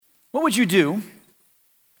What would you do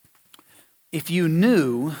if you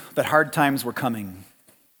knew that hard times were coming?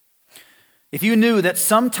 If you knew that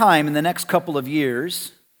sometime in the next couple of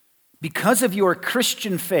years, because of your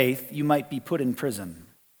Christian faith, you might be put in prison?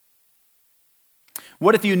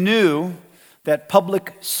 What if you knew that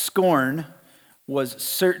public scorn was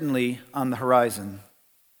certainly on the horizon?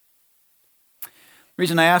 The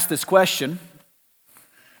reason I ask this question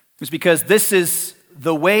is because this is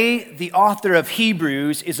the way the author of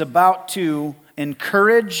Hebrews is about to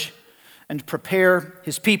encourage and prepare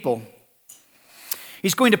his people.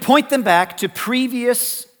 He's going to point them back to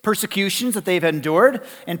previous persecutions that they've endured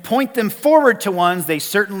and point them forward to ones they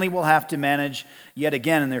certainly will have to manage yet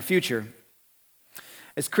again in their future.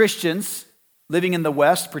 As Christians living in the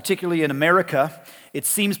West, particularly in America, it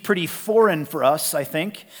seems pretty foreign for us, I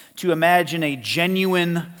think, to imagine a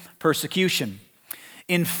genuine persecution.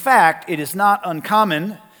 In fact, it is not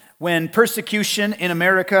uncommon when persecution in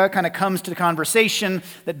America kind of comes to the conversation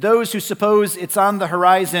that those who suppose it's on the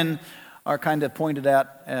horizon are kind of pointed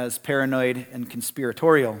at as paranoid and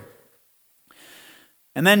conspiratorial.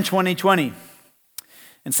 And then 2020.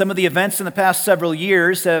 And some of the events in the past several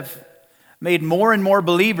years have made more and more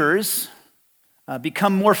believers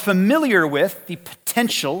become more familiar with the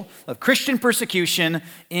potential of Christian persecution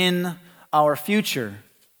in our future.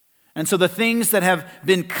 And so the things that have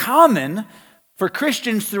been common for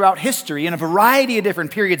Christians throughout history in a variety of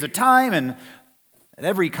different periods of time and at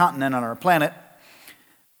every continent on our planet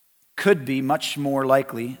could be much more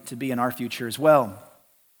likely to be in our future as well.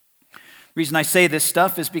 The reason I say this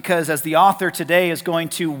stuff is because as the author today is going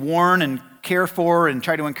to warn and care for and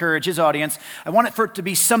try to encourage his audience, I want it for it to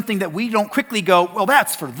be something that we don't quickly go, well,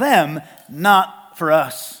 that's for them, not for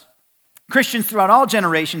us. Christians throughout all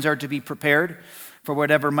generations are to be prepared for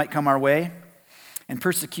whatever might come our way, and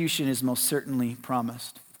persecution is most certainly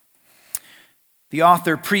promised. The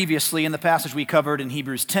author previously in the passage we covered in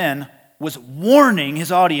Hebrews 10 was warning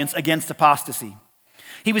his audience against apostasy.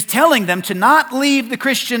 He was telling them to not leave the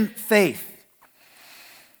Christian faith.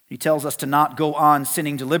 He tells us to not go on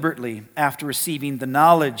sinning deliberately after receiving the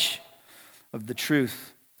knowledge of the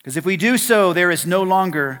truth. Because if we do so, there is no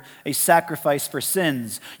longer a sacrifice for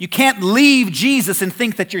sins. You can't leave Jesus and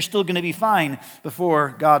think that you're still going to be fine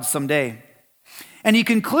before God someday. And he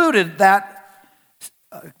concluded that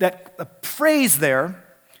phrase there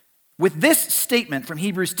with this statement from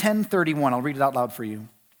Hebrews 10:31. I'll read it out loud for you.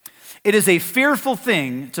 It is a fearful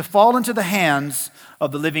thing to fall into the hands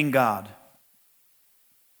of the living God.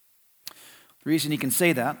 The reason he can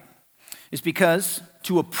say that is because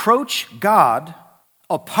to approach God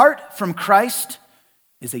apart from Christ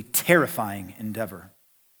is a terrifying endeavor.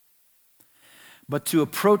 But to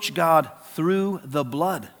approach God through the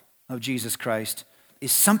blood of Jesus Christ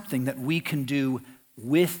is something that we can do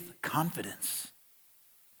with confidence.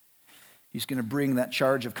 He's going to bring that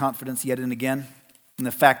charge of confidence yet and again, and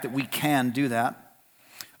the fact that we can do that.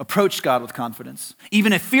 Approach God with confidence,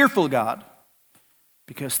 even a fearful God,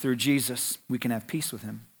 because through Jesus we can have peace with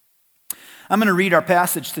him. I'm going to read our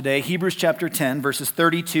passage today, Hebrews chapter 10, verses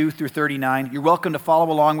 32 through 39. You're welcome to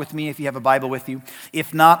follow along with me if you have a Bible with you.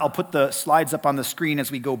 If not, I'll put the slides up on the screen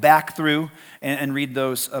as we go back through and read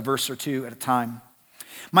those a verse or two at a time.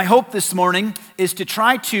 My hope this morning is to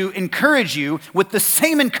try to encourage you with the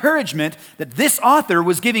same encouragement that this author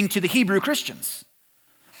was giving to the Hebrew Christians.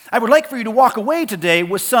 I would like for you to walk away today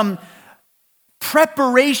with some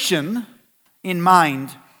preparation in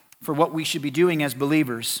mind for what we should be doing as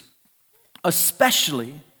believers,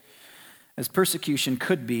 especially as persecution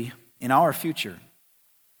could be in our future.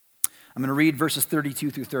 I'm going to read verses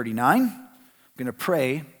 32 through 39. I'm going to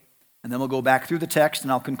pray, and then we'll go back through the text,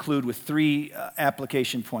 and I'll conclude with three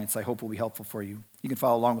application points I hope will be helpful for you. You can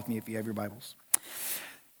follow along with me if you have your Bibles.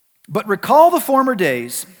 But recall the former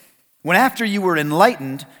days when after you were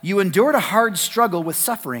enlightened, you endured a hard struggle with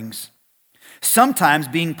sufferings, sometimes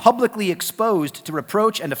being publicly exposed to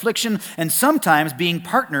reproach and affliction, and sometimes being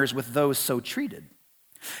partners with those so treated.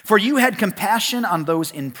 For you had compassion on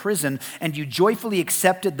those in prison, and you joyfully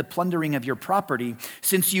accepted the plundering of your property,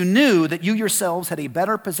 since you knew that you yourselves had a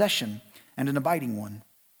better possession and an abiding one.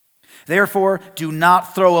 Therefore, do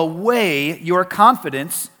not throw away your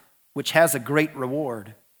confidence, which has a great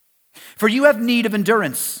reward. For you have need of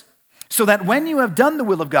endurance, so that when you have done the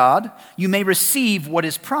will of God, you may receive what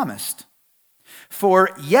is promised. For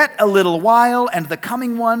yet a little while, and the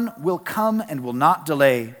coming one will come and will not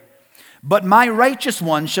delay. But my righteous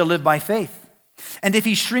one shall live by faith. And if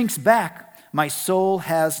he shrinks back, my soul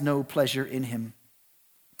has no pleasure in him.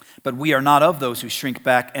 But we are not of those who shrink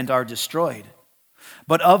back and are destroyed,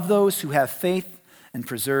 but of those who have faith and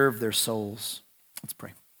preserve their souls. Let's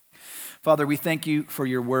pray. Father, we thank you for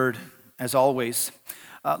your word, as always.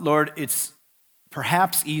 Lord, it's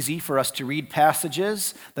perhaps easy for us to read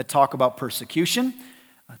passages that talk about persecution,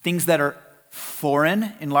 things that are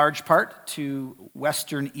foreign in large part to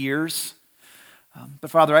Western ears.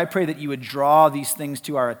 But Father, I pray that you would draw these things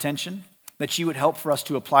to our attention, that you would help for us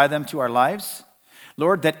to apply them to our lives.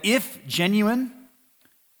 Lord, that if genuine,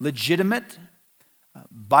 legitimate,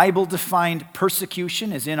 Bible-defined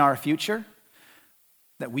persecution is in our future,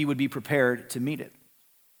 that we would be prepared to meet it.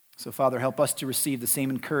 So, Father, help us to receive the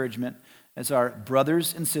same encouragement as our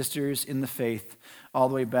brothers and sisters in the faith all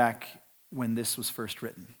the way back when this was first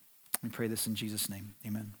written. We pray this in Jesus' name.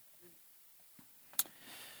 Amen.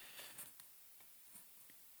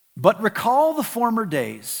 But recall the former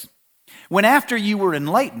days, when after you were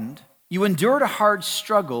enlightened, you endured a hard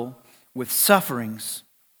struggle with sufferings.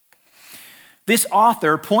 This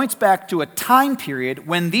author points back to a time period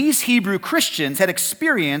when these Hebrew Christians had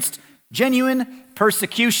experienced genuine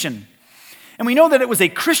persecution. And we know that it was a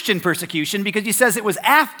Christian persecution because he says it was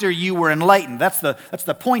after you were enlightened. That's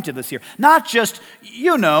the point of this here. Not just,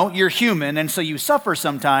 you're human and so you suffer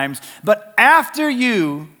sometimes, but after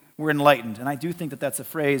you were enlightened. And I do think that that's a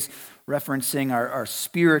phrase referencing our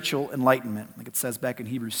spiritual enlightenment, like it says back in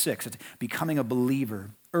Hebrews 6. It's becoming a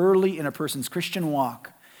believer early in a person's Christian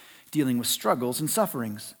walk, dealing with struggles and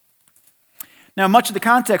sufferings. Now, much of the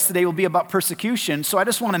context today will be about persecution, so I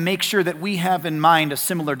just want to make sure that we have in mind a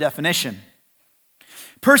similar definition.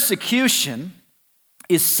 Persecution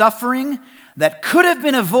is suffering that could have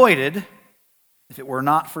been avoided if it were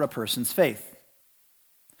not for a person's faith.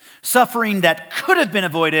 Suffering that could have been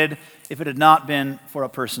avoided if it had not been for a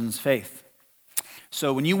person's faith.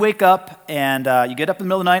 So when you wake up and you get up in the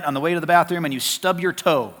middle of the night on the way to the bathroom and you stub your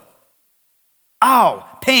toe, ow,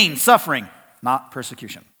 pain, suffering, not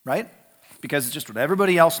persecution, right? Because it's just what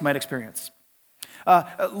everybody else might experience.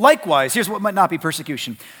 Likewise, here's what might not be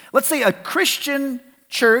persecution. Let's say a Christian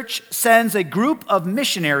church sends a group of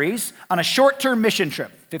missionaries on a short-term mission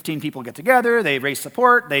trip. 15 people get together, they raise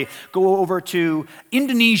support, they go over to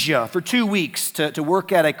Indonesia for 2 weeks to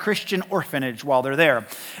work at a Christian orphanage while they're there.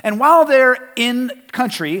 And while they're in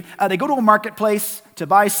country, they go to a marketplace to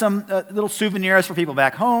buy some little souvenirs for people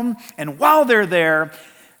back home. And while they're there,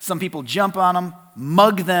 some people jump on them,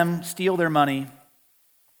 mug them, steal their money.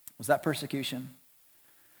 Was that persecution?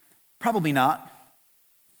 Probably not.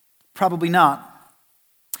 Probably not.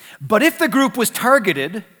 But if the group was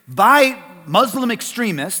targeted by Muslim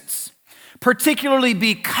extremists, particularly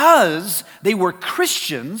because they were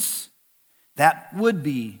Christians, that would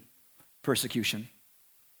be persecution.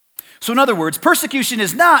 So in other words, persecution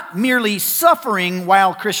is not merely suffering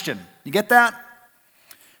while Christian. You get that?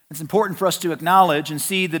 It's important for us to acknowledge and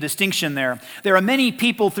see the distinction there. There are many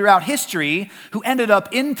people throughout history who ended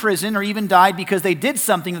up in prison or even died because they did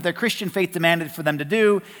something that their Christian faith demanded for them to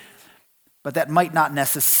do, but that might not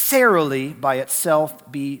necessarily by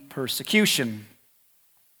itself be persecution.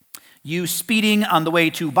 You speeding on the way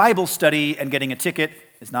to Bible study and getting a ticket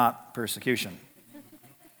is not persecution.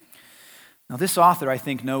 Now, this author, I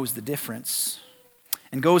think, knows the difference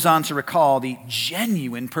and goes on to recall the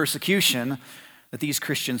genuine persecution that these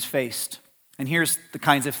Christians faced. And here's the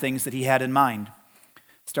kinds of things that he had in mind,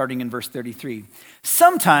 starting in verse 33.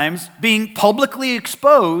 Sometimes being publicly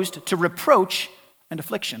exposed to reproach and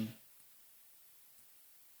affliction.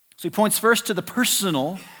 So he points first to the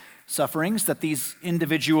personal sufferings that these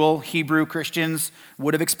individual Hebrew Christians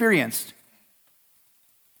would have experienced.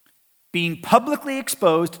 Being publicly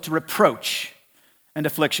exposed to reproach and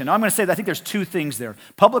affliction. Now I'm going to say that I think there's two things there.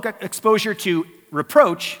 Public exposure to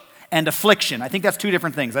reproach and affliction. I think that's two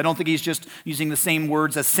different things. I don't think he's just using the same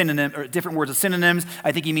words as synonyms or different words as synonyms.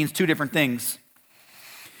 I think he means two different things.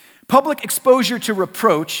 Public exposure to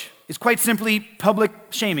reproach is quite simply public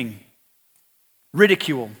shaming,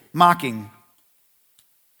 ridicule, mocking.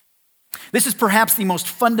 This is perhaps the most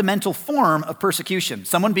fundamental form of persecution,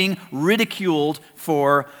 someone being ridiculed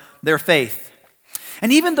for their faith.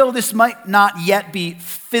 And even though this might not yet be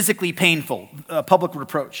physically painful, public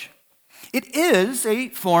reproach, it is a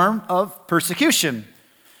form of persecution.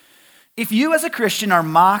 If you as a Christian are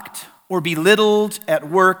mocked or belittled at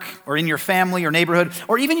work or in your family or neighborhood,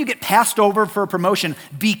 or even you get passed over for a promotion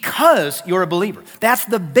because you're a believer, that's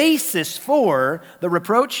the basis for the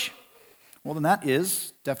reproach, well, then that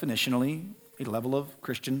is definitionally a level of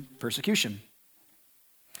Christian persecution.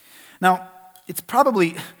 Now, it's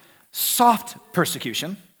probably soft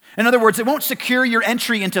persecution. In other words, it won't secure your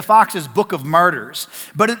entry into Fox's Book of Martyrs,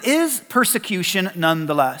 but it is persecution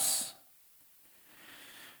nonetheless.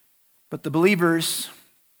 But the believers,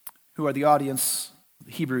 who are the audience,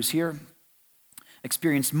 the Hebrews here,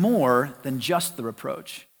 experience more than just the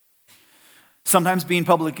reproach. sometimes being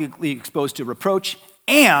publicly exposed to reproach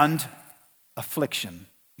and affliction.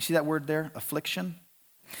 You see that word there, affliction?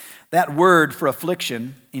 That word for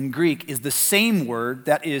affliction in Greek is the same word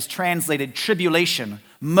that is translated tribulation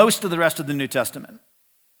most of the rest of the New Testament.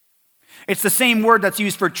 It's the same word that's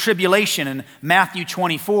used for tribulation in Matthew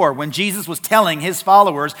 24 when Jesus was telling his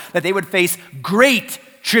followers that they would face great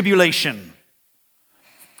tribulation.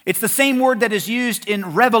 It's the same word that is used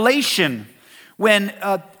in Revelation when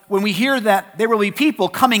we hear that there will be people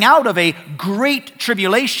coming out of a great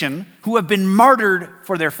tribulation who have been martyred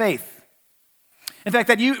for their faith. In fact,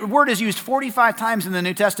 that word is used 45 times in the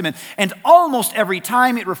New Testament, and almost every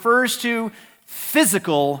time it refers to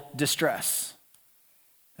physical distress.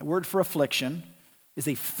 That word for affliction is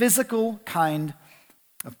a physical kind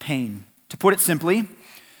of pain. To put it simply,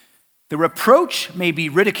 the reproach may be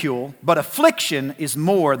ridicule, but affliction is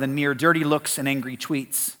more than mere dirty looks and angry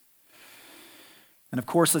tweets. And of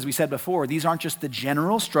course, as we said before, these aren't just the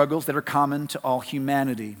general struggles that are common to all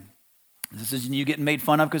humanity. This isn't you getting made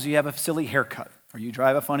fun of because you have a silly haircut or you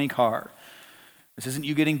drive a funny car. This isn't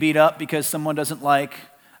you getting beat up because someone doesn't like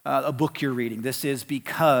a book you're reading. This is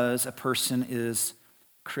because a person is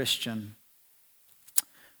Christian.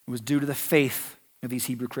 It was due to the faith of these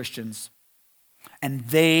Hebrew Christians. And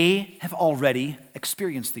they have already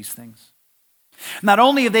experienced these things. Not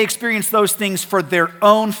only have they experienced those things for their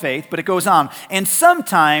own faith, but it goes on, and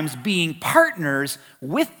sometimes being partners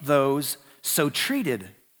with those so treated.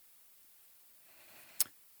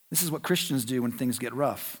 This is what Christians do when things get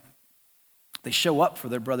rough. They show up for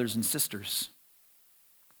their brothers and sisters.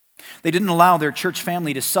 They didn't allow their church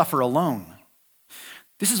family to suffer alone.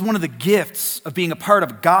 This is one of the gifts of being a part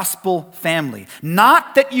of a gospel family.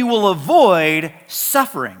 Not that you will avoid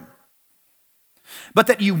suffering, but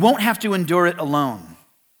that you won't have to endure it alone.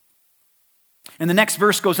 And the next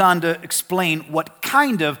verse goes on to explain what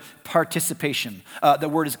kind of participation. The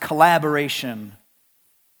word is collaboration.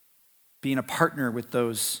 Being a partner with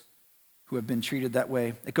those who have been treated that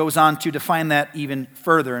way. It goes on to define that even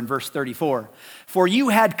further in verse 34. For you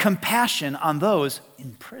had compassion on those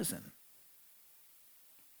in prison.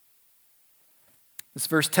 This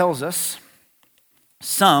verse tells us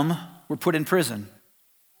some were put in prison.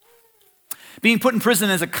 Being put in prison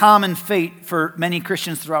is a common fate for many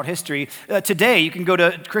Christians throughout history. Today, you can go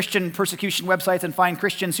to Christian persecution websites and find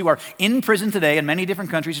Christians who are in prison today in many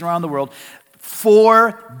different countries around the world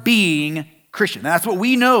for being Christian. That's what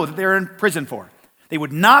we know that they're in prison for. They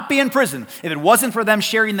would not be in prison if it wasn't for them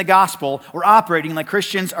sharing the gospel or operating like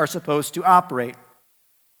Christians are supposed to operate.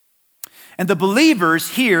 And the believers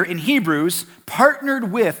here in Hebrews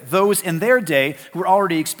partnered with those in their day who were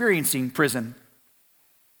already experiencing prison.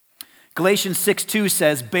 Galatians 6:2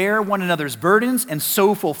 says, bear one another's burdens and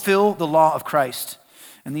so fulfill the law of Christ.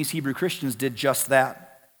 And these Hebrew Christians did just that.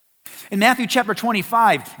 In Matthew chapter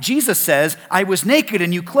 25, Jesus says, I was naked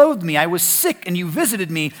and you clothed me. I was sick and you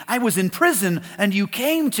visited me. I was in prison and you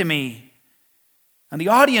came to me. And the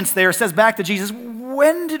audience there says back to Jesus,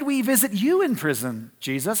 when did we visit you in prison,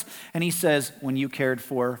 Jesus? And he says, when you cared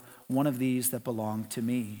for one of these that belonged to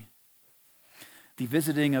me. The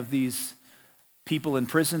visiting of these people in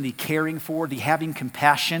prison, the caring for, the having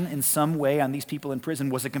compassion in some way on these people in prison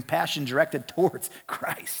was a compassion directed towards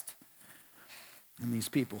Christ and these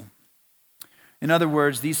people. In other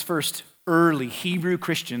words, these first early Hebrew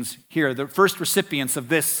Christians here, the first recipients of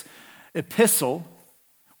this epistle,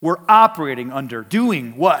 were operating under,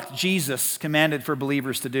 doing what Jesus commanded for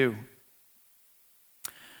believers to do.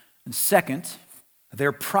 And second,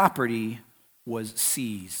 their property was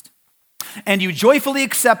seized. And you joyfully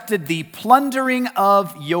accepted the plundering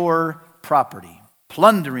of your property.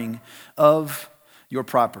 Plundering of your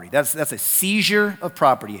property. That's a seizure of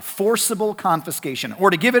property, a forcible confiscation. Or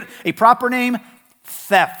to give it a proper name,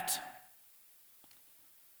 theft.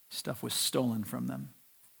 Stuff was stolen from them.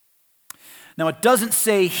 Now, it doesn't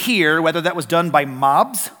say here whether that was done by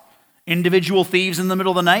mobs, individual thieves in the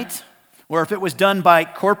middle of the night, or if it was done by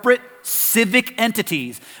corporate civic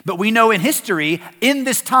entities. But we know in history, in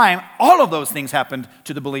this time, all of those things happened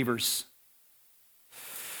to the believers.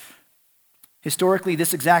 Historically,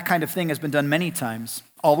 this exact kind of thing has been done many times,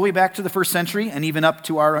 all the way back to the first century and even up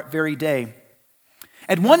to our very day.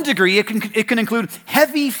 At one degree, it can include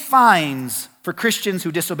heavy fines for Christians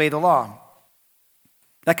who disobey the law.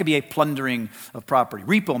 That could be a plundering of property.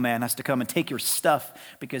 Repo man has to come and take your stuff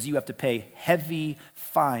because you have to pay heavy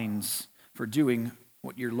fines for doing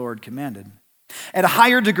what your Lord commanded. At a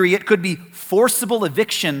higher degree, it could be forcible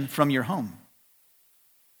eviction from your home.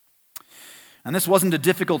 And this wasn't a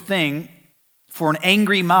difficult thing for an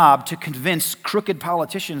angry mob to convince crooked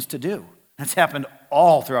politicians to do. That's happened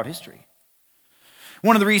all throughout history.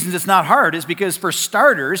 One of the reasons it's not hard is because, for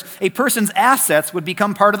starters, a person's assets would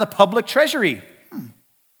become part of the public treasury.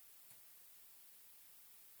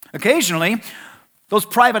 Occasionally, those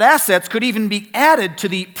private assets could even be added to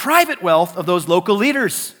the private wealth of those local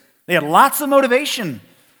leaders. They had lots of motivation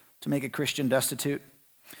to make a Christian destitute.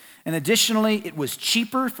 And additionally, it was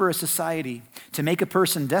cheaper for a society to make a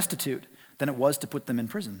person destitute than it was to put them in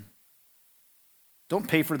prison. Don't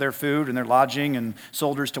pay for their food and their lodging and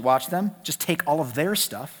soldiers to watch them. Just take all of their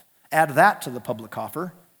stuff, add that to the public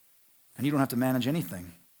coffer, and you don't have to manage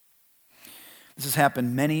anything. This has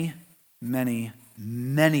happened many, many,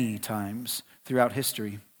 many times throughout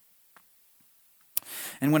history.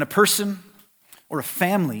 And when a person or a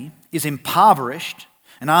family is impoverished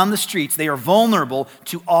and on the streets, they are vulnerable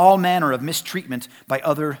to all manner of mistreatment by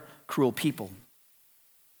other cruel people.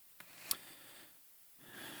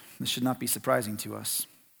 This should not be surprising to us.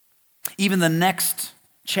 Even the next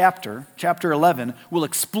chapter, chapter 11, will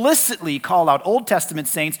explicitly call out Old Testament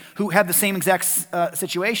saints who had the same exact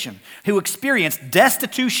situation, who experienced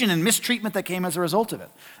destitution and mistreatment that came as a result of it.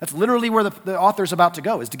 That's literally where the author's about to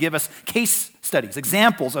go, is to give us case studies,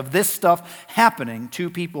 examples of this stuff happening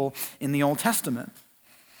to people in the Old Testament.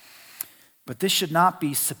 But this should not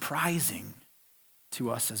be surprising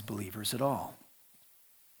to us as believers at all.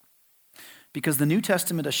 Because the New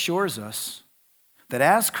Testament assures us that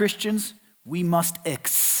as Christians, we must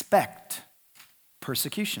expect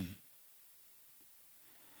persecution.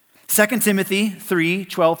 2 Timothy 3,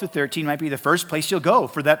 12 through 13 might be the first place you'll go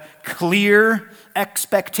for that clear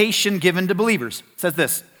expectation given to believers. It says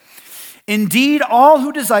this: "Indeed, all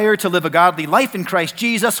who desire to live a godly life in Christ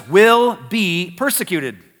Jesus will be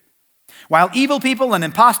persecuted, while evil people and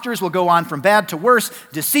impostors will go on from bad to worse,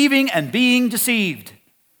 deceiving and being deceived."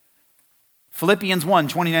 Philippians 1,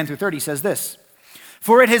 29 through 30 says this: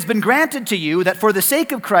 "For it has been granted to you that for the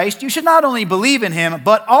sake of Christ you should not only believe in him,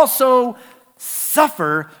 but also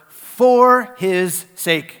suffer for his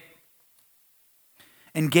sake.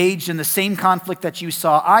 Engaged in the same conflict that you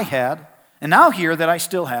saw I had, and now hear that I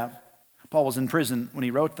still have." Paul was in prison when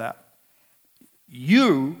he wrote that.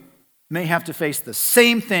 "You may have to face the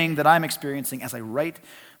same thing that I'm experiencing as I write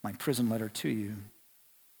my prison letter to you."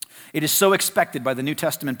 It is so expected by the New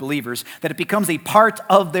Testament believers that it becomes a part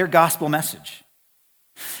of their gospel message.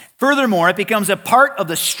 Furthermore, it becomes a part of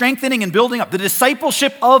the strengthening and building up. The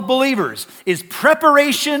discipleship of believers is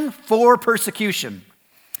preparation for persecution.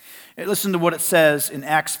 Listen to what it says in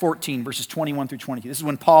Acts 14, verses 21 through 22. This is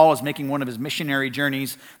when Paul is making one of his missionary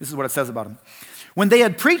journeys. This is what it says about him. "When they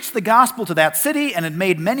had preached the gospel to that city and had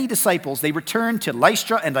made many disciples, they returned to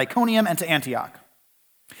Lystra and Iconium and to Antioch,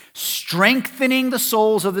 strengthening the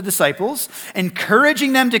souls of the disciples,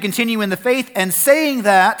 encouraging them to continue in the faith, and saying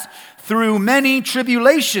that through many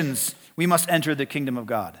tribulations we must enter the kingdom of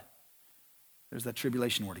God." There's that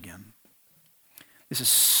tribulation word again. This is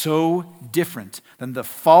so different than the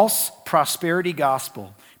false prosperity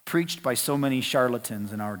gospel preached by so many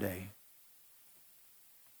charlatans in our day.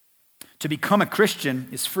 To become a Christian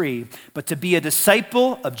is free, but to be a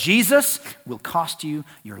disciple of Jesus will cost you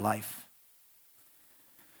your life.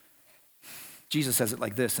 Jesus says it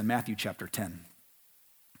like this in Matthew chapter 10.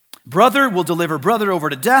 "Brother will deliver brother over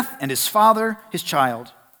to death, and his father his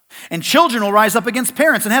child. And children will rise up against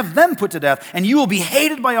parents and have them put to death. And you will be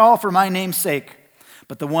hated by all for my name's sake.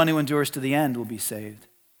 But the one who endures to the end will be saved."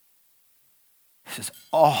 This is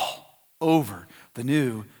all over the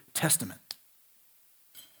New Testament.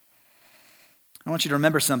 I want you to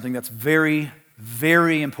remember something that's very,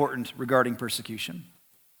 very important regarding persecution.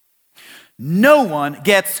 No one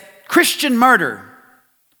gets Christian martyr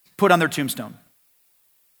put on their tombstone.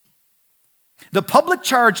 The public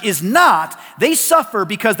charge is not they suffer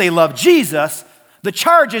because they love Jesus. The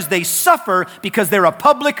charge is they suffer because they're a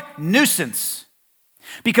public nuisance,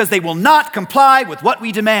 because they will not comply with what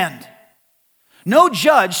we demand. No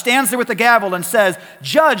judge stands there with the gavel and says,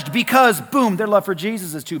 "Judged because, boom, their love for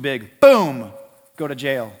Jesus is too big. Boom, go to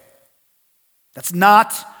jail." That's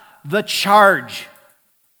not the charge.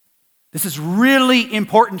 This is really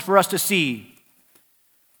important for us to see.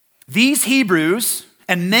 These Hebrews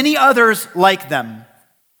and many others like them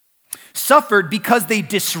suffered because they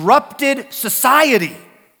disrupted society.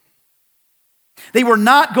 They were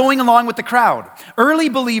not going along with the crowd. Early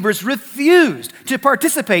believers refused to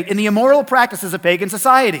participate in the immoral practices of pagan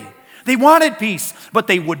society. They wanted peace, but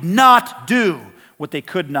they would not do what they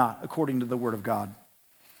could not according to the Word of God.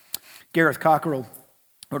 Gareth Cockrell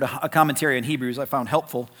wrote a commentary on Hebrews I found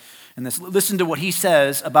helpful in this. Listen to what he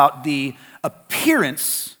says about the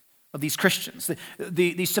appearance of these Christians,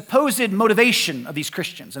 the supposed motivation of these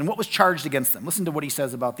Christians and what was charged against them. Listen to what he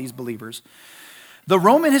says about these believers. The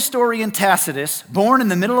Roman historian Tacitus, born in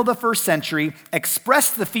the middle of the first century,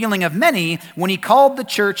 expressed the feeling of many when he called the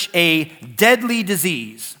church a deadly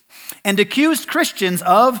disease and accused Christians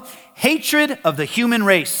of hatred of the human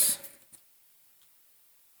race.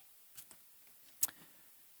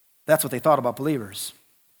 That's what they thought about believers.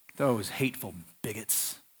 Those hateful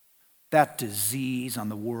bigots. That disease on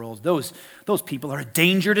the world. Those people are a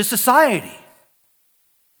danger to society.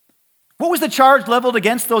 What was the charge leveled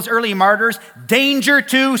against those early martyrs? Danger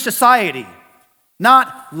to society.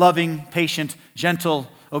 Not loving, patient, gentle,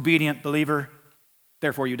 obedient believer,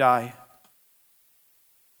 therefore you die.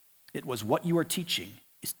 It was what you are teaching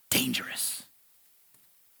is dangerous.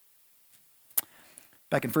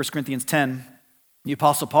 Back in 1 Corinthians 10, the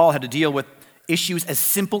Apostle Paul had to deal with issues as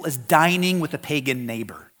simple as dining with a pagan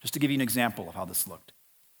neighbor, just to give you an example of how this looked.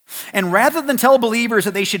 And rather than tell believers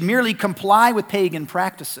that they should merely comply with pagan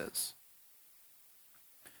practices,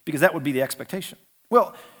 because that would be the expectation.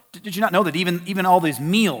 Well, did you not know that even all these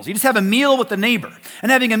meals, you just have a meal with the neighbor,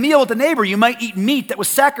 and having a meal with the neighbor, you might eat meat that was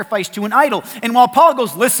sacrificed to an idol. And while Paul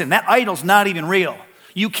goes, listen, that idol's not even real.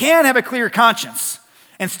 You can have a clear conscience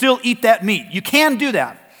and still eat that meat. You can do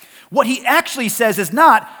that. What he actually says is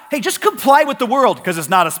not, hey, just comply with the world because it's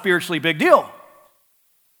not a spiritually big deal.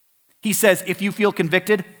 He says, if you feel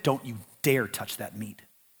convicted, don't you dare touch that meat.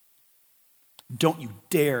 Don't you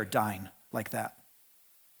dare dine like that.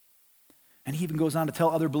 And he even goes on to tell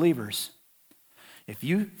other believers, if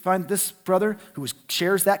you find this brother who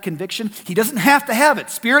shares that conviction, he doesn't have to have it.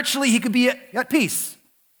 Spiritually, he could be at peace.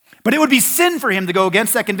 But it would be sin for him to go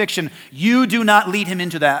against that conviction. You do not lead him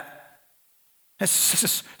into that. That's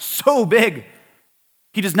just so big.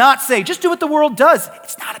 He does not say, just do what the world does.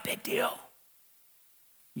 It's not a big deal.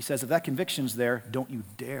 He says, if that conviction's there, don't you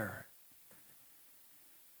dare.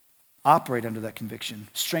 Operate under that conviction.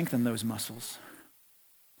 Strengthen those muscles.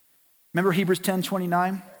 Remember Hebrews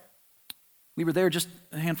 10:29? We were there just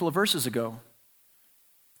a handful of verses ago,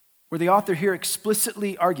 where the author here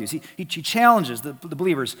explicitly argues. He challenges the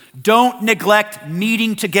believers. Don't neglect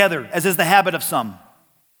meeting together, as is the habit of some.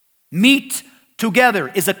 Meet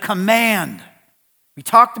together is a command. We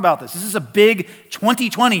talked about this. This is a big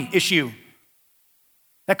 2020 issue.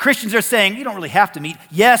 That Christians are saying, you don't really have to meet.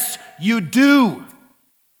 Yes, you do.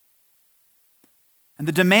 And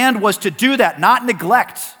the demand was to do that, not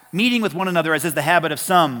neglect meeting with one another, as is the habit of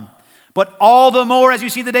some. But all the more as you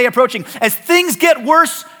see the day approaching. As things get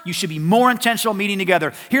worse, you should be more intentional meeting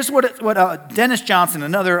together. Here's what Dennis Johnson,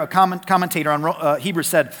 another commentator on Hebrews,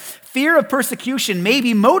 said. Fear of persecution may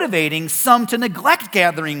be motivating some to neglect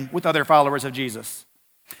gathering with other followers of Jesus.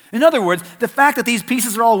 In other words, the fact that these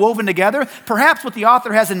pieces are all woven together, perhaps what the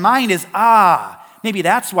author has in mind is, maybe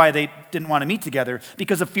that's why they didn't want to meet together,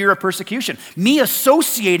 because of fear of persecution. Me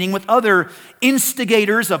associating with other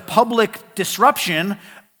instigators of public disruption,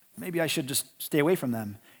 maybe I should just stay away from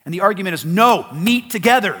them. And the argument is, no, meet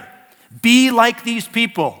together. Be like these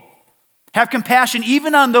people. Have compassion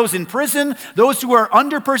even on those in prison, those who are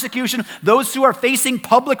under persecution, those who are facing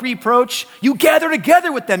public reproach. You gather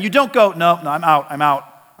together with them. You don't go, no, I'm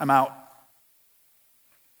out.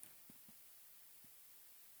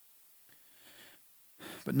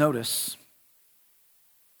 But notice,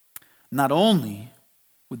 not only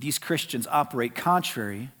would these Christians operate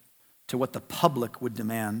contrary to what the public would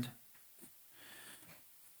demand,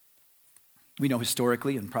 we know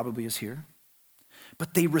historically and probably is here,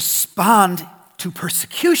 but they respond to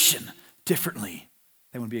persecution differently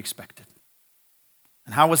than would be expected.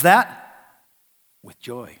 And how was that? With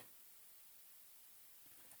joy.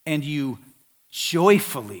 And you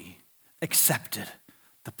joyfully accepted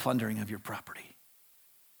the plundering of your property.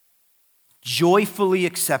 Joyfully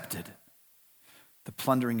accepted the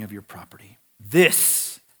plundering of your property.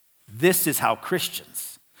 This is how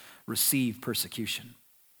Christians receive persecution.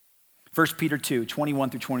 1 Peter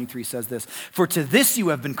 2:21-23 says this, "For to this you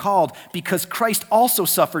have been called, because Christ also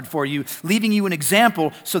suffered for you, leaving you an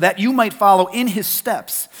example so that you might follow in his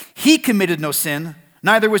steps. He committed no sin,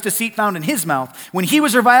 neither was deceit found in his mouth. When he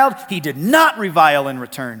was reviled, he did not revile in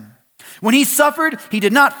return. When he suffered, he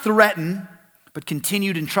did not threaten, but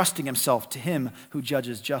continued entrusting himself to him who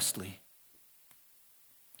judges justly."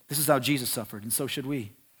 This is how Jesus suffered, and so should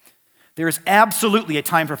we. There is absolutely a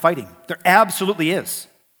time for fighting. There absolutely is.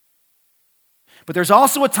 But there's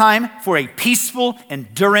also a time for a peaceful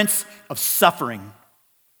endurance of suffering.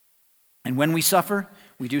 And when we suffer,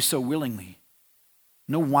 we do so willingly.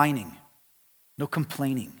 No whining, no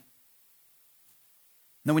complaining,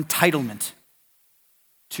 no entitlement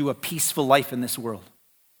to a peaceful life in this world.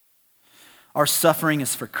 Our suffering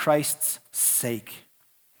is for Christ's sake.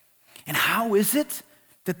 And how is it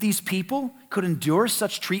that these people could endure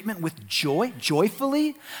such treatment with joy,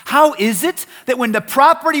 joyfully? How is it that when the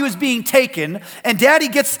property was being taken and daddy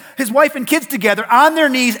gets his wife and kids together on their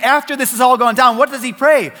knees after this has all gone down, what does he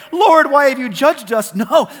pray? Lord, why have you judged us?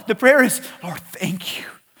 No, the prayer is, Lord, thank you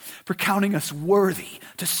for counting us worthy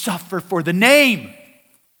to suffer for the name.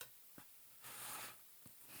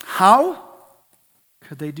 How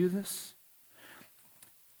could they do this?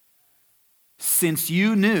 Since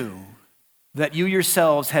you knew that you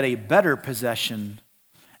yourselves had a better possession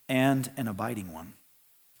and an abiding one.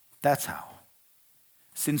 That's how.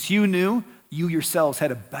 Since you knew you yourselves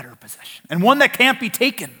had a better possession and one that can't be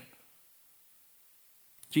taken.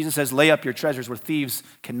 Jesus says, lay up your treasures where thieves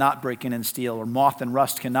cannot break in and steal, or moth and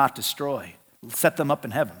rust cannot destroy. Set them up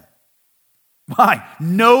in heaven. Why?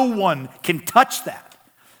 No one can touch that.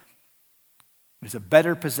 There's a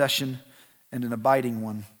better possession and an abiding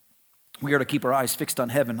one. We are to keep our eyes fixed on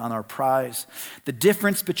heaven, on our prize. The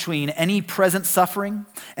difference between any present suffering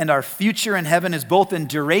and our future in heaven is both in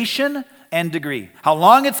duration and degree. How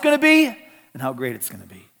long it's going to be and how great it's going to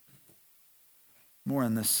be. More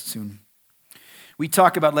on this soon. We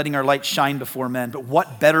talk about letting our light shine before men, but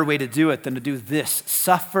what better way to do it than to do this?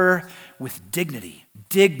 Suffer with dignity.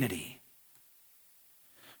 Dignity.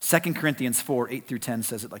 2 Corinthians 4, 8 through 10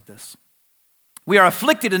 says it like this. We are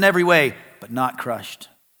afflicted in every way, but not crushed.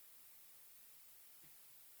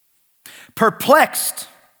 Perplexed,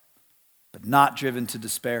 but not driven to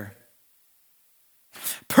despair.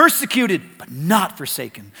 Persecuted, but not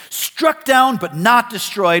forsaken. Struck down, but not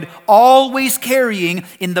destroyed. Always carrying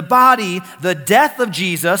in the body the death of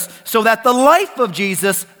Jesus, so that the life of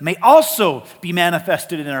Jesus may also be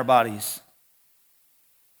manifested in our bodies.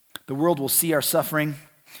 The world will see our suffering,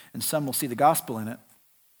 and some will see the gospel in it.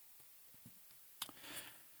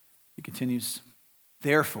 He continues,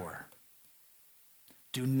 therefore,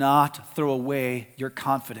 do not throw away your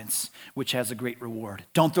confidence, which has a great reward.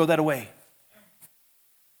 Don't throw that away,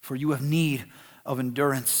 for you have need of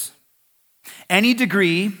endurance. Any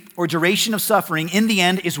degree or duration of suffering in the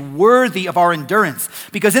end is worthy of our endurance,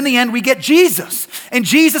 because in the end we get Jesus, and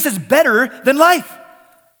Jesus is better than life.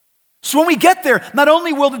 So when we get there, not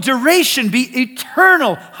only will the duration be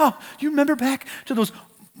eternal. Oh, you remember back to those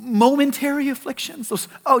momentary afflictions?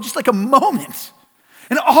 Just like a moment.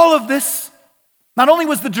 And all of this, not only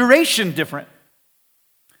was the duration different,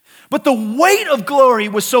 but the weight of glory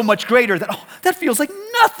was so much greater that feels like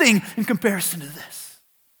nothing in comparison to this.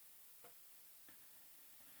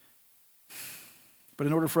 But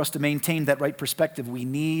in order for us to maintain that right perspective, we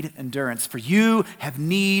need endurance. For you have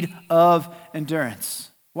need of endurance.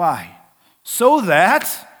 Why? So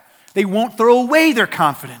that they won't throw away their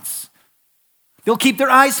confidence. They'll keep their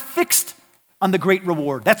eyes fixed on the great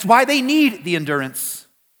reward. That's why they need the endurance.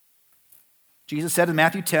 Jesus said in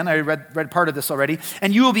Matthew 10, I read part of this already,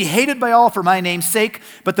 and you will be hated by all for my name's sake,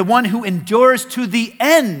 but the one who endures to the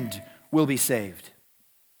end will be saved.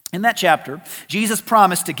 In that chapter, Jesus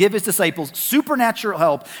promised to give his disciples supernatural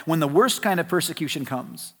help when the worst kind of persecution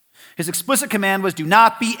comes. His explicit command was, do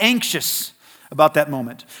not be anxious about that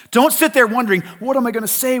moment. Don't sit there wondering, what am I going to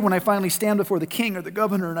say when I finally stand before the king or the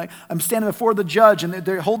governor, and I'm standing before the judge, and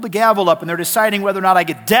they hold the gavel up, and they're deciding whether or not I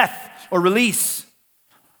get death or release.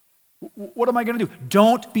 What am I going to do?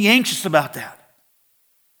 Don't be anxious about that.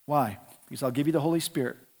 Why? Because I'll give you the Holy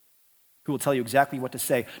Spirit who will tell you exactly what to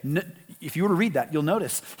say. If you were to read that, you'll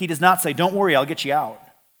notice he does not say, don't worry, I'll get you out.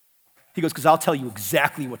 He goes, because I'll tell you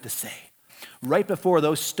exactly what to say. Right before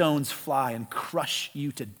those stones fly and crush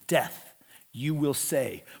you to death, you will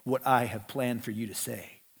say what I have planned for you to say.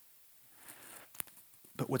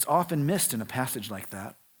 But what's often missed in a passage like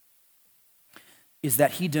that is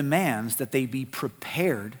that he demands that they be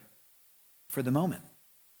prepared for the moment.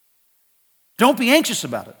 Don't be anxious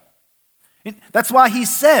about it. That's why he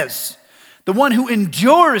says, the one who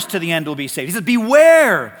endures to the end will be saved. He says,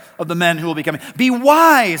 beware of the men who will be coming. Be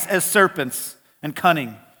wise as serpents and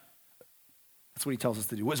cunning. That's what he tells us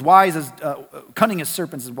to do. Cunning as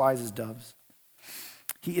serpents, as wise as doves.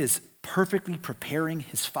 He is perfectly preparing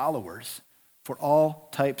his followers for all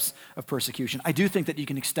types of persecution. I do think that you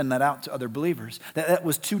can extend that out to other believers. That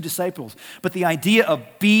was 2 disciples. But the idea of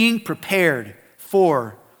being prepared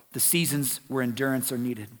for the seasons where endurance are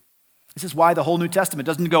needed. This is why the whole New Testament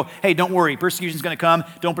doesn't go, hey, don't worry, persecution's going to come.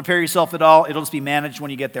 Don't prepare yourself at all. It'll just be managed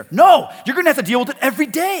when you get there. No, you're going to have to deal with it every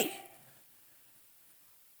day.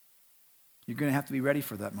 You're going to have to be ready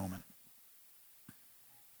for that moment.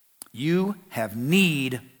 You have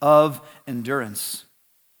need of endurance,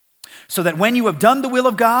 so that when you have done the will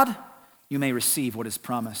of God, you may receive what is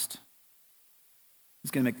promised.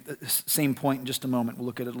 He's going to make the same point in just a moment. We'll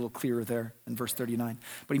look at it a little clearer there in verse 39.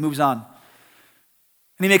 But he moves on.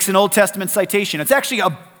 And he makes an Old Testament citation. It's actually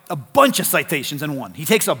a bunch of citations in one. He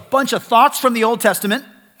takes a bunch of thoughts from the Old Testament,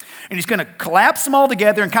 and he's going to collapse them all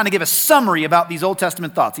together and kind of give a summary about these Old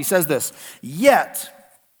Testament thoughts. He says this, "Yet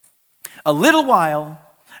a little while,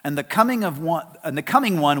 and the coming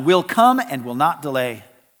one will come and will not delay.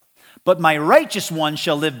 But my righteous one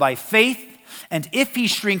shall live by faith, and if he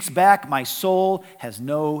shrinks back, my soul has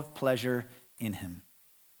no pleasure in him."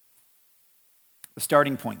 The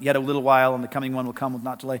starting point, yet a little while, and the coming one will come, will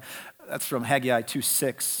not delay. That's from Haggai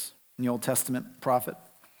 2:6 in the Old Testament prophet.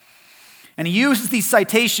 And he uses these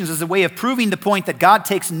citations as a way of proving the point that God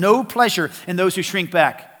takes no pleasure in those who shrink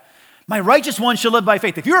back. My righteous one shall live by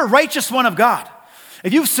faith. If you're a righteous one of God,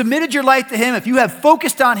 if you've submitted your life to him, if you have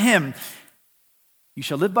focused on him, you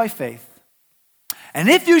shall live by faith. And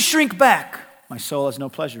if you shrink back, my soul has no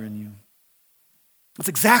pleasure in you. That's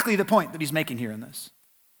exactly the point that he's making here in this.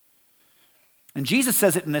 And Jesus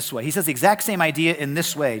says it in this way. He says the exact same idea in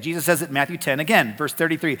this way. Jesus says it in Matthew 10 again, verse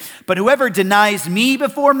 33. "But whoever denies me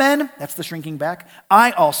before men," that's the shrinking back,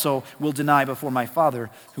 "I also will deny before my Father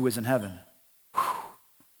who is in heaven." Whew.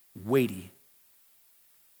 Weighty.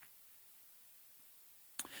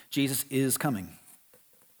 Jesus is coming.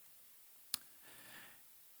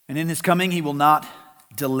 And in his coming, he will not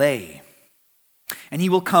delay. And he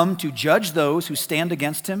will come to judge those who stand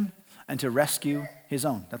against him and to rescue his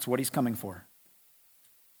own. That's what he's coming for.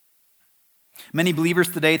 Many believers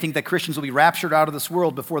today think that Christians will be raptured out of this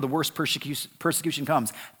world before the worst persecution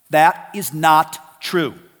comes. That is not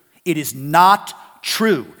true. It is not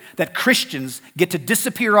true that Christians get to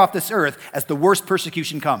disappear off this earth as the worst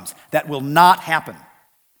persecution comes. That will not happen.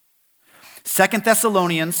 2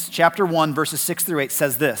 Thessalonians chapter 1, verses 6 through 8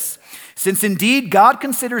 says this, "Since indeed God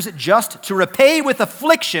considers it just to repay with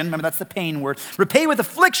affliction," remember that's the pain word, "repay with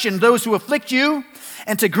affliction those who afflict you,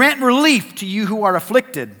 and to grant relief to you who are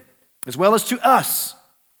afflicted, as well as to us."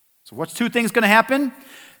 So what's two things going to happen?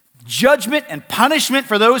 Judgment and punishment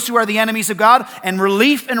for those who are the enemies of God, and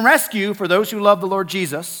relief and rescue for those who love the Lord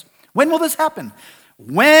Jesus. When will this happen?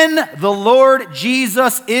 When the Lord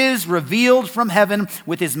Jesus is revealed from heaven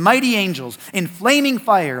with his mighty angels in flaming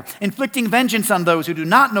fire, inflicting vengeance on those who do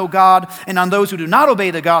not know God and on those who do not obey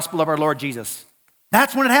the gospel of our Lord Jesus.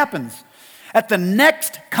 That's when it happens. At the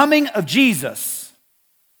next coming of Jesus,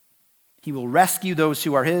 he will rescue those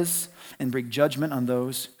who are his and bring judgment on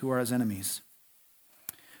those who are his enemies.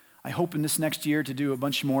 I hope in this next year to do a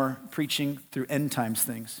bunch more preaching through end times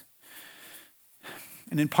things.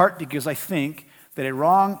 And in part because I think that a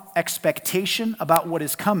wrong expectation about what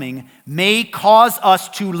is coming may cause us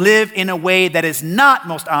to live in a way that is not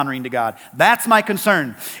most honoring to God. That's my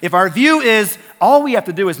concern. If our view is all we have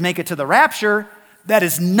to do is make it to the rapture, that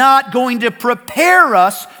is not going to prepare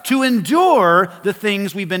us to endure the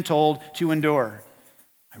things we've been told to endure.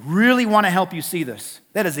 I really want to help you see this.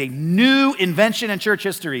 That is a new invention in church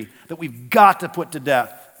history that we've got to put to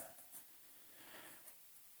death.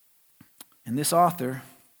 And this author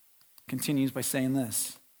continues by saying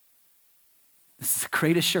this. This is a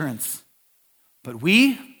great assurance. But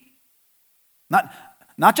we,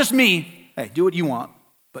 not just me, hey, do what you want,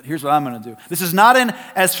 but here's what I'm going to do. This is not an,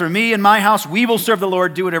 as for me and my house, we will serve the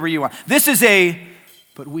Lord, do whatever you want. This is a,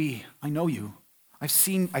 but we, I know you. I've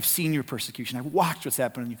seen your persecution. I've watched what's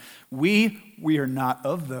happening to you. We are not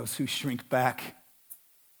of those who shrink back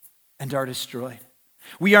and are destroyed.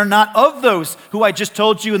 We are not of those who I just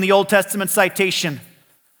told you in the Old Testament citation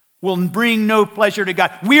will bring no pleasure to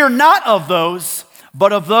God. We are not of those,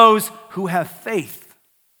 but of those who have faith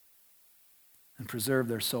and preserve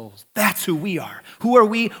their souls. That's who we are. Who are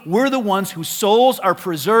we? We're the ones whose souls are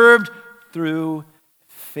preserved through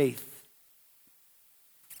faith.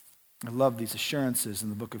 I love these assurances in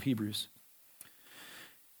the book of Hebrews.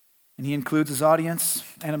 And he includes his audience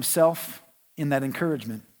and himself in that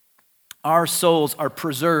encouragement. Our souls are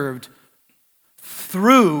preserved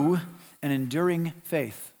through an enduring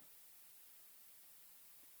faith.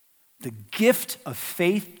 The gift of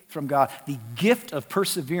faith from God, the gift of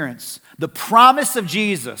perseverance, the promise of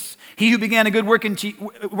Jesus, he who began a good work in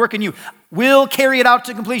you will carry it out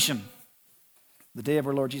to completion. The day of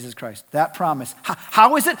our Lord Jesus Christ. That promise.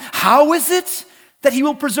 How is it? How is it that he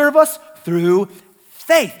will preserve us? Through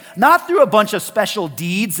faith. Not through a bunch of special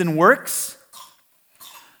deeds and works.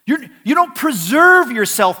 You don't preserve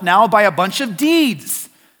yourself now by a bunch of deeds.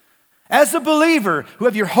 As a believer who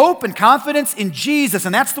have your hope and confidence in Jesus,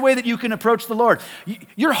 and that's the way that you can approach the Lord.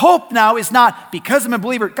 Your hope now is not because I'm a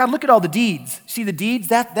believer. God, look at all the deeds. See the deeds?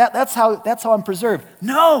 That's how I'm preserved.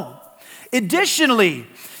 No. Additionally,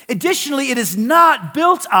 it is not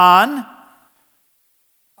built on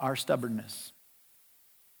our stubbornness.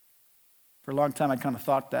 For a long time, I kind of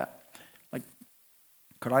thought that. Like,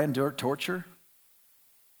 Could I endure torture?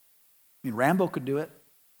 I mean, Rambo could do it.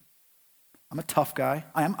 I'm a tough guy.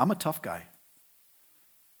 I'm a tough guy.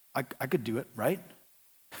 I could do it, right?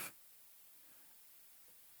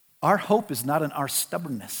 Our hope is not in our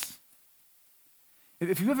stubbornness.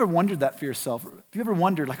 If you've ever wondered that for yourself, if you ever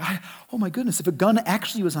wondered, like, oh my goodness, if a gun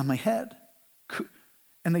actually was on my head,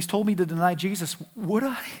 and they told me to deny Jesus, would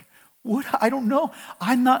I? Would I? I don't know.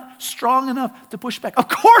 I'm not strong enough to push back. Of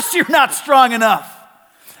course you're not strong enough.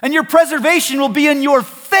 And your preservation will be in your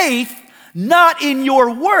faith, not in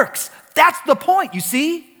your works. That's the point, you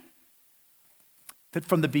see? That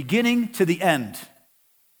from the beginning to the end,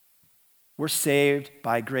 we're saved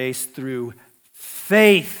by grace through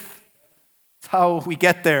faith. That's how we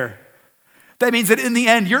get there. That means that in the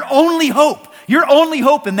end, your only hope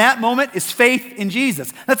in that moment is faith in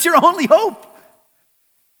Jesus. That's your only hope.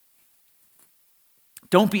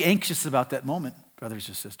 Don't be anxious about that moment, brothers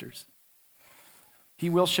and sisters. He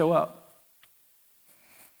will show up.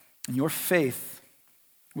 And your faith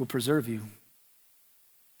will preserve you.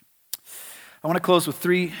 I want to close with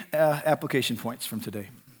 3 application points from today.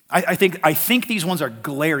 I think these ones are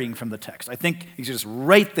glaring from the text. I think these are just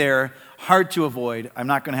right there, hard to avoid. I'm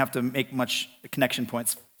not going to have to make much connection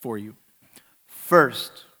points for you.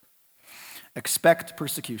 First, expect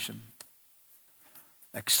persecution.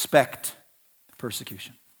 Expect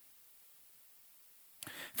persecution.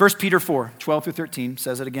 1 Peter 4, 12 through 13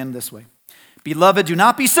 says it again this way. Beloved, do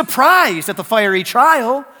not be surprised at the fiery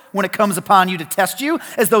trial when it comes upon you to test you,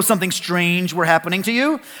 as though something strange were happening to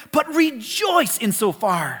you, but rejoice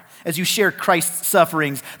insofar as you share Christ's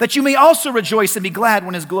sufferings, that you may also rejoice and be glad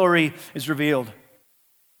when his glory is revealed.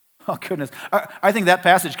 Oh, goodness. I think that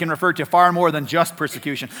passage can refer to far more than just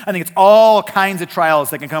persecution. I think it's all kinds of trials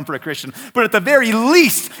that can come for a Christian. But at the very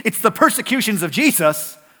least, it's the persecutions of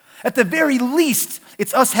Jesus. At the very least,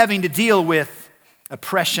 it's us having to deal with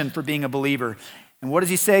oppression for being a believer. And what does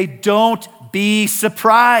he say? Don't be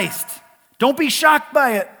surprised. Don't be shocked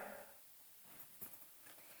by it.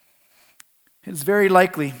 It's very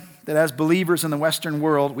likely that as believers in the Western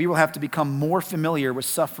world, we will have to become more familiar with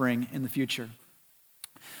suffering in the future.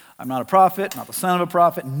 I'm not a prophet, not the son of a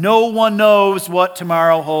prophet. No one knows what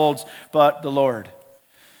tomorrow holds but the Lord.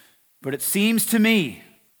 But it seems to me,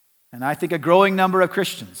 and I think a growing number of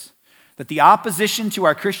Christians, that the opposition to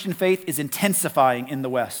our Christian faith is intensifying in the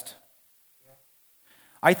West.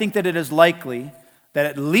 I think that it is likely that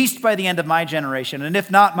at least by the end of my generation, and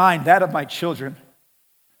if not mine, that of my children,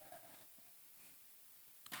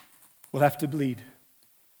 will have to bleed.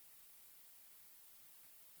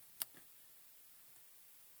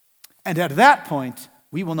 And at that point,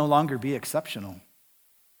 we will no longer be exceptional.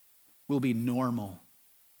 We'll be normal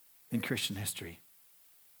in Christian history.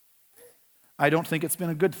 I don't think it's been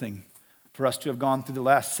a good thing for us to have gone through the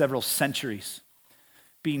last several centuries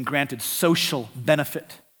being granted social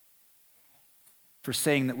benefit for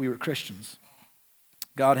saying that we were Christians.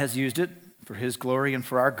 God has used it for his glory and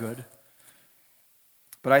for our good.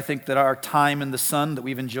 But I think that our time in the sun that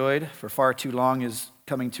we've enjoyed for far too long is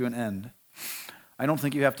coming to an end. I don't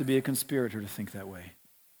think you have to be a conspirator to think that way.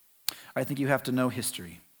 I think you have to know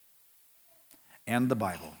history and the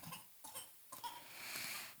Bible.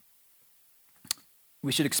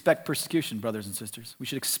 We should expect persecution, brothers and sisters. We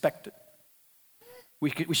should expect it. We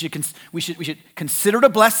should consider it a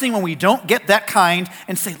blessing when we don't get that kind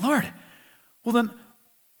and say, Lord, well then,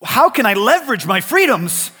 how can I leverage my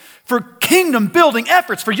freedoms for kingdom building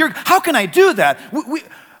efforts how can I do that?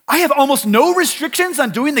 I have almost no restrictions on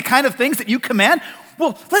doing the kind of things that you command.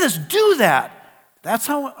 Well, let us do that. That's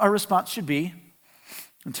how our response should be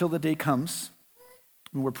until the day comes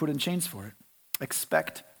when we're put in chains for it.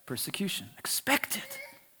 Expect persecution. Expect it.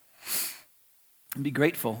 And be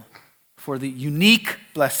grateful for the unique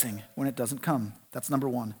blessing when it doesn't come. That's number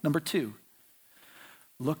one. Number two,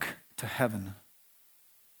 look to heaven.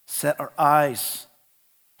 Set our eyes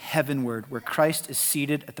heavenward, where Christ is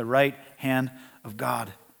seated at the right hand of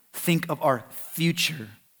God. Think of our future.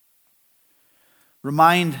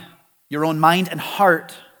 Remind your own mind and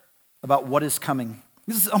heart about what is coming.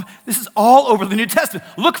 This is all over the New Testament.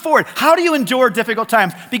 Look forward. How do you endure difficult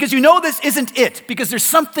times? Because you know this isn't it. Because there's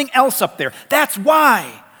something else up there. That's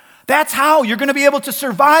why. That's how you're going to be able to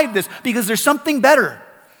survive this. Because there's something better.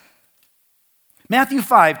 Matthew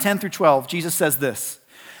 5, 10 through 12, Jesus says this.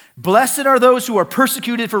 Blessed are those who are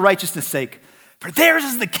persecuted for righteousness' sake, for theirs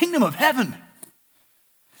is the kingdom of heaven.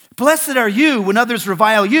 Blessed are you when others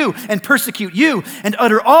revile you and persecute you and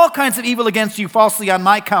utter all kinds of evil against you falsely on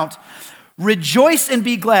my account. Rejoice and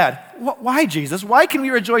be glad. Why, Jesus? Why can we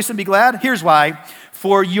rejoice and be glad? Here's why.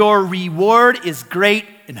 For your reward is great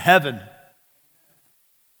in heaven.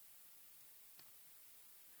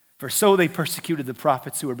 For so they persecuted the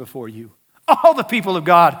prophets who were before you. All the people of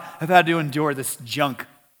God have had to endure this junk.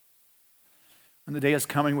 And the day is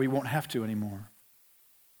coming we won't have to anymore.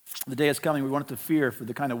 The day is coming we won't have to fear for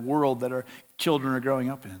the kind of world that our children are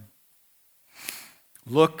growing up in.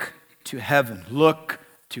 Look to heaven. Look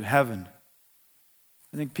to heaven.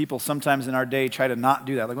 I think people sometimes in our day try to not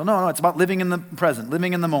do that. Like, well, no, it's about living in the present,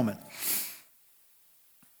 living in the moment.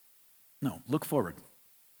 No, look forward.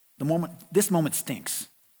 This moment stinks.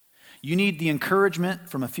 You need the encouragement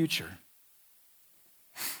from a future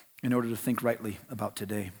in order to think rightly about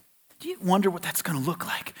today. Do you wonder what that's going to look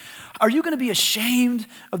like? Are you going to be ashamed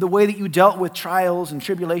of the way that you dealt with trials and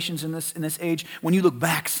tribulations in this age when you look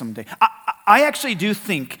back someday? I actually do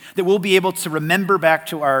think that we'll be able to remember back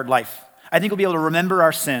to our life. I think we'll be able to remember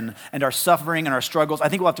our sin and our suffering and our struggles. I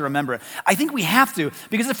think we'll have to remember it. I think we have to,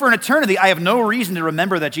 because if for an eternity, I have no reason to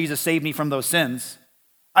remember that Jesus saved me from those sins.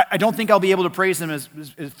 I don't think I'll be able to praise him as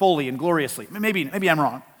fully and gloriously. Maybe I'm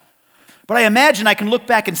wrong. But I imagine I can look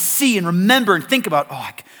back and see and remember and think about,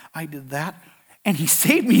 I did that, and he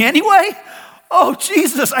saved me anyway? Oh,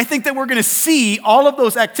 Jesus, I think that we're going to see all of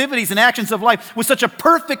those activities and actions of life with such a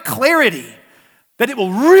perfect clarity that it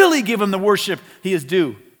will really give him the worship he is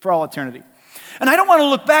due for all eternity. And I don't want to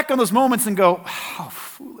look back on those moments and go, how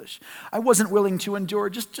foolish. I wasn't willing to endure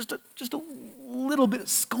just a little bit of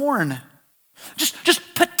scorn. Just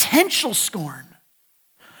potential scorn.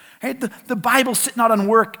 Hey, the Bible's sitting out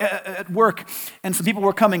at work, and some people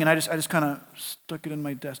were coming, and I just kind of stuck it in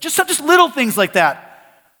my desk. Just little things like that.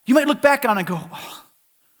 You might look back on it and go, oh,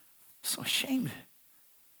 so ashamed.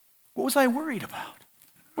 What was I worried about?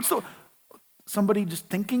 Somebody just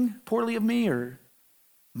thinking poorly of me or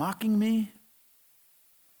mocking me?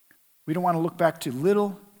 We don't want to look back to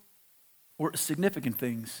little or significant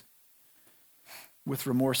things with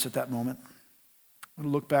remorse at that moment. I want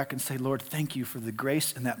to look back and say, Lord, thank you for the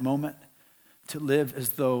grace in that moment to live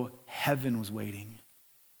as though heaven was waiting.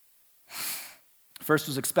 First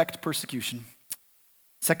was expect persecution.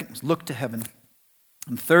 Second was look to heaven.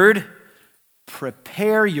 And third,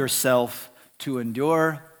 prepare yourself to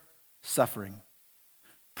endure suffering.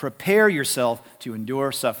 Prepare yourself to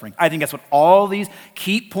endure suffering. I think that's what all these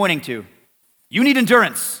keep pointing to. You need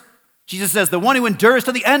endurance. Jesus says, the one who endures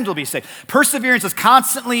to the end will be saved. Perseverance is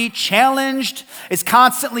constantly challenged. It's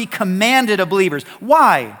constantly commanded of believers.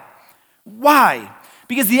 Why? Why?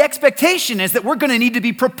 Because the expectation is that we're going to need to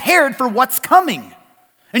be prepared for what's coming.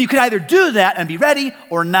 And you can either do that and be ready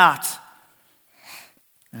or not.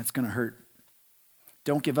 And it's going to hurt.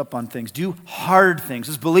 Don't give up on things. Do hard things.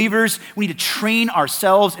 As believers, we need to train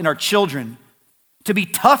ourselves and our children to be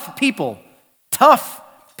tough people,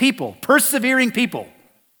 persevering people.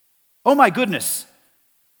 Oh my goodness.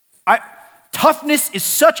 Toughness is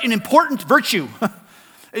such an important virtue.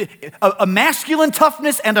 A masculine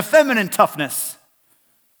toughness and a feminine toughness.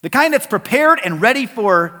 The kind that's prepared and ready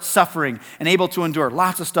for suffering and able to endure.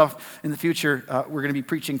 Lots of stuff in the future we're going to be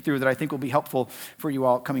preaching through that I think will be helpful for you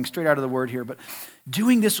all, coming straight out of the word here. But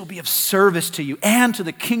doing this will be of service to you and to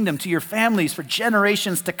the kingdom, to your families for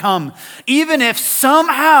generations to come. Even if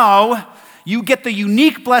somehow you get the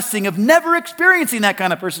unique blessing of never experiencing that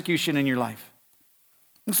kind of persecution in your life.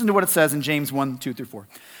 Listen to what it says in James 1:2-4.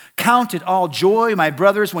 Count it all joy, my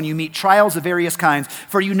brothers, when you meet trials of various kinds,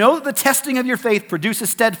 for you know that the testing of your faith produces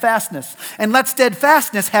steadfastness. And let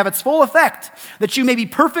steadfastness have its full effect, that you may be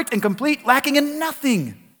perfect and complete, lacking in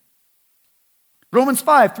nothing. Romans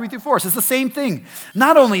 5:3-4 says the same thing.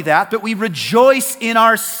 Not only that, but we rejoice in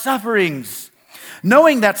our sufferings,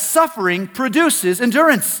 knowing that suffering produces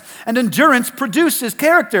endurance, and endurance produces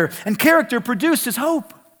character, and character produces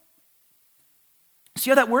hope.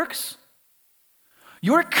 See how that works?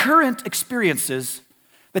 Your current experiences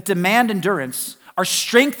that demand endurance are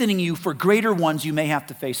strengthening you for greater ones you may have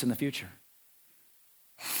to face in the future.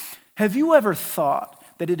 Have you ever thought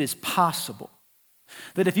that it is possible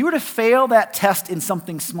that if you were to fail that test in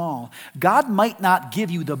something small, God might not give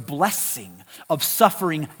you the blessing of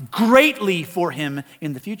suffering greatly for him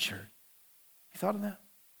in the future? You thought of that?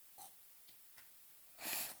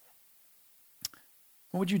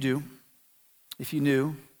 What would you do if you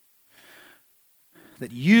knew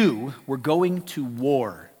that you were going to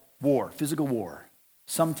war, physical war,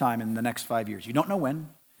 sometime in the next 5 years? You don't know when,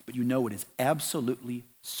 but you know it is absolutely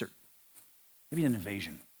certain. Maybe an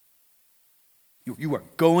invasion. You are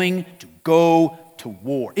going to go to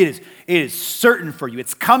war. It is certain for you.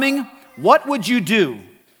 It's coming. What would you do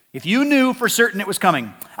if you knew for certain it was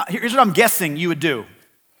coming? Here's what I'm guessing you would do.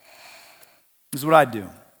 This is what I'd do.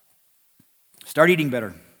 Start eating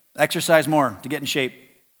better. Exercise more to get in shape.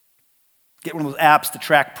 Get one of those apps to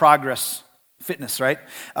track progress. fitness, right?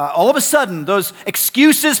 All of a sudden, those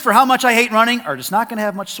excuses for how much I hate running are just not going to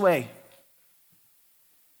have much sway.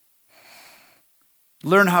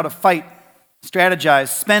 Learn how to fight, strategize,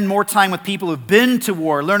 spend more time with people who've been to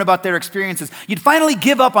war, learn about their experiences. You'd finally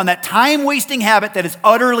give up on that time-wasting habit that is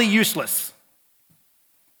utterly useless.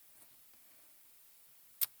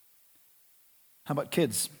 How about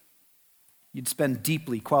kids? You'd spend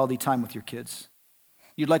deeply quality time with your kids.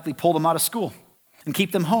 You'd likely pull them out of school and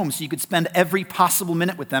keep them home so you could spend every possible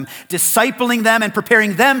minute with them, discipling them and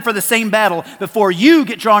preparing them for the same battle before you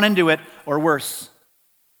get drawn into it, or worse.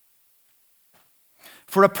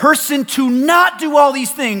 For a person to not do all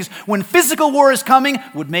these things when physical war is coming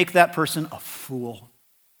would make that person a fool.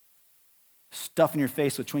 Stuffing your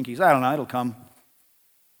face with Twinkies, I don't know, it'll come.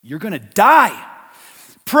 You're going to die.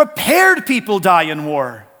 Prepared people die in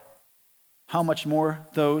war. How much more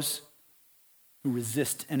those who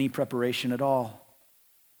resist any preparation at all?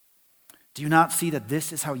 Do you not see that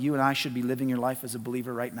this is how you and I should be living your life as a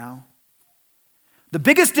believer right now? The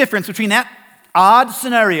biggest difference between that odd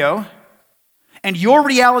scenario and your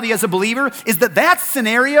reality as a believer is that that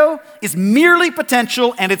scenario is merely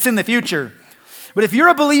potential and it's in the future. But if you're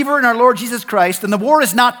a believer in our Lord Jesus Christ, then the war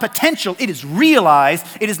is not potential, it is realized.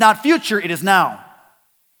 It is not future, it is now.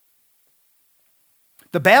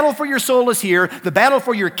 The battle for your soul is here. The battle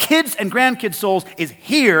for your kids' and grandkids' souls is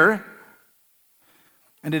here.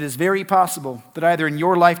 And it is very possible that either in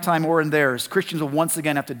your lifetime or in theirs, Christians will once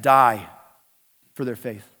again have to die for their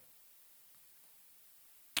faith.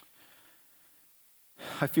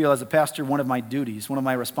 I feel as a pastor, one of my duties, one of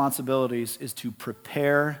my responsibilities is to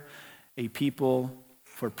prepare a people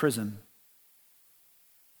for prison.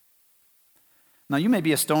 Now, you may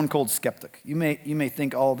be a stone-cold skeptic. You may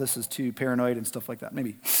think all this is too paranoid and stuff like that.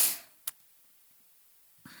 Maybe.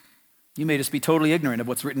 You may just be totally ignorant of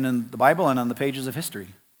what's written in the Bible and on the pages of history.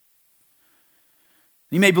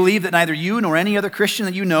 You may believe that neither you nor any other Christian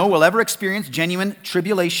that you know will ever experience genuine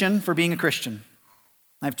tribulation for being a Christian.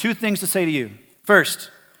 I have two things to say to you.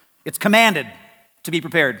 First, it's commanded to be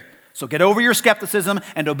prepared. So get over your skepticism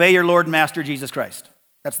and obey your Lord and Master Jesus Christ.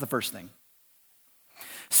 That's the first thing.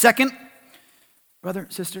 Second, brother,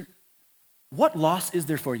 sister, what loss is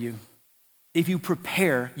there for you if you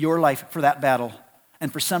prepare your life for that battle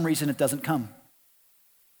and for some reason it doesn't come?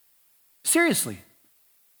 Seriously.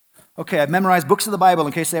 Okay, I've memorized books of the Bible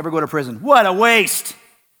in case I ever go to prison. What a waste.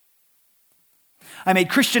 I made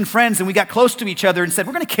Christian friends and we got close to each other and said,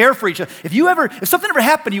 we're going to care for each other. If something ever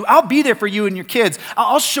happened to you, I'll be there for you and your kids.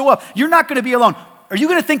 I'll show up. You're not going to be alone. Are you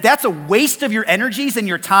going to think that's a waste of your energies and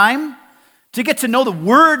your time? To get to know the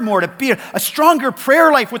Word more, to be a stronger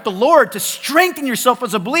prayer life with the Lord, to strengthen yourself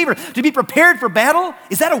as a believer, to be prepared for battle?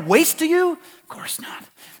 Is that a waste to you? Of course not.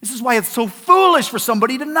 This is why it's so foolish for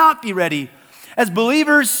somebody to not be ready. As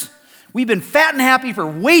believers, we've been fat and happy for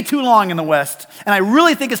way too long in the West, and I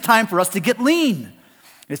really think it's time for us to get lean.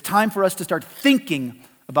 It's time for us to start thinking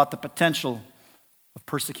about the potential of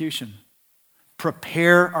persecution.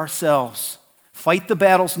 Prepare ourselves. Fight the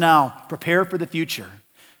battles now. Prepare for the future.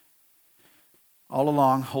 All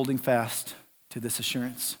along, holding fast to this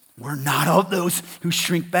assurance. We're not of those who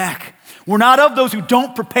shrink back. We're not of those who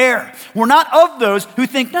don't prepare. We're not of those who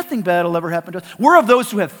think nothing bad will ever happen to us. We're of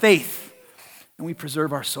those who have faith, and we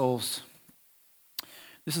preserve our souls.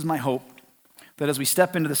 This is my hope, that as we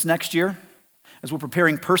step into this next year, as we're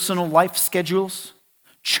preparing personal life schedules,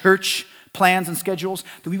 church plans and schedules,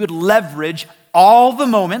 that we would leverage all the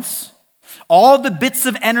moments, all the bits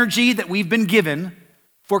of energy that we've been given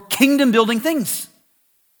for kingdom building things.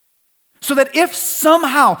 So that if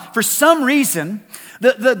somehow, for some reason,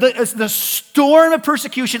 the storm of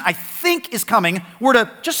persecution I think is coming were to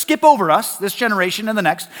just skip over us, this generation and the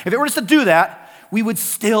next, if it were just to do that, we would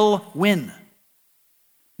still win.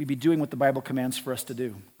 We'd be doing what the Bible commands for us to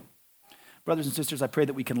do. Brothers and sisters, I pray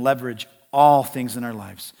that we can leverage all things in our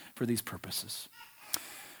lives for these purposes.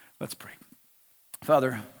 Let's pray.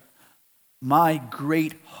 Father, my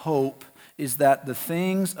great hope is that the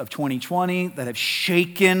things of 2020 that have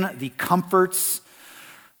shaken the comforts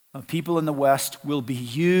of people in the West will be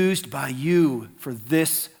used by you for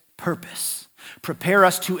this purpose. Prepare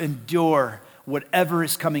us to endure whatever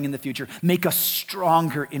is coming in the future. Make us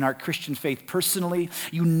stronger in our Christian faith personally.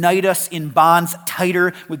 Unite us in bonds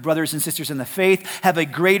tighter with brothers and sisters in the faith. Have a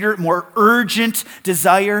greater, more urgent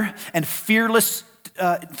desire and fearless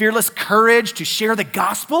courage to share the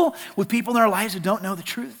gospel with people in our lives who don't know the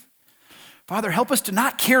truth. Father, help us to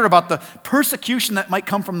not care about the persecution that might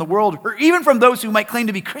come from the world or even from those who might claim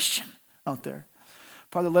to be Christian out there.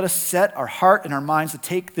 Father, let us set our heart and our minds to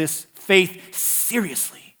take this faith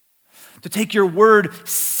seriously, to take your word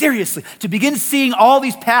seriously, to begin seeing all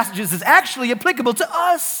these passages as actually applicable to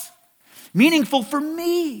us, meaningful for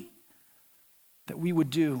me, that we would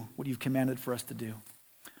do what you've commanded for us to do.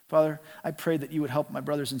 Father, I pray that you would help my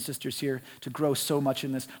brothers and sisters here to grow so much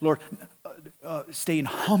in this. Lord, staying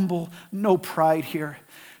humble, no pride here,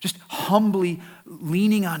 just humbly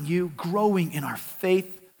leaning on you, growing in our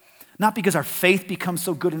faith, not because our faith becomes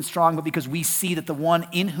so good and strong, but because we see that the one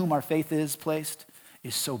in whom our faith is placed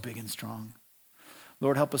is so big and strong.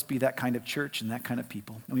 Lord, help us be that kind of church and that kind of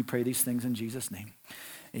people. And we pray these things in Jesus' name.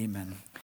 Amen.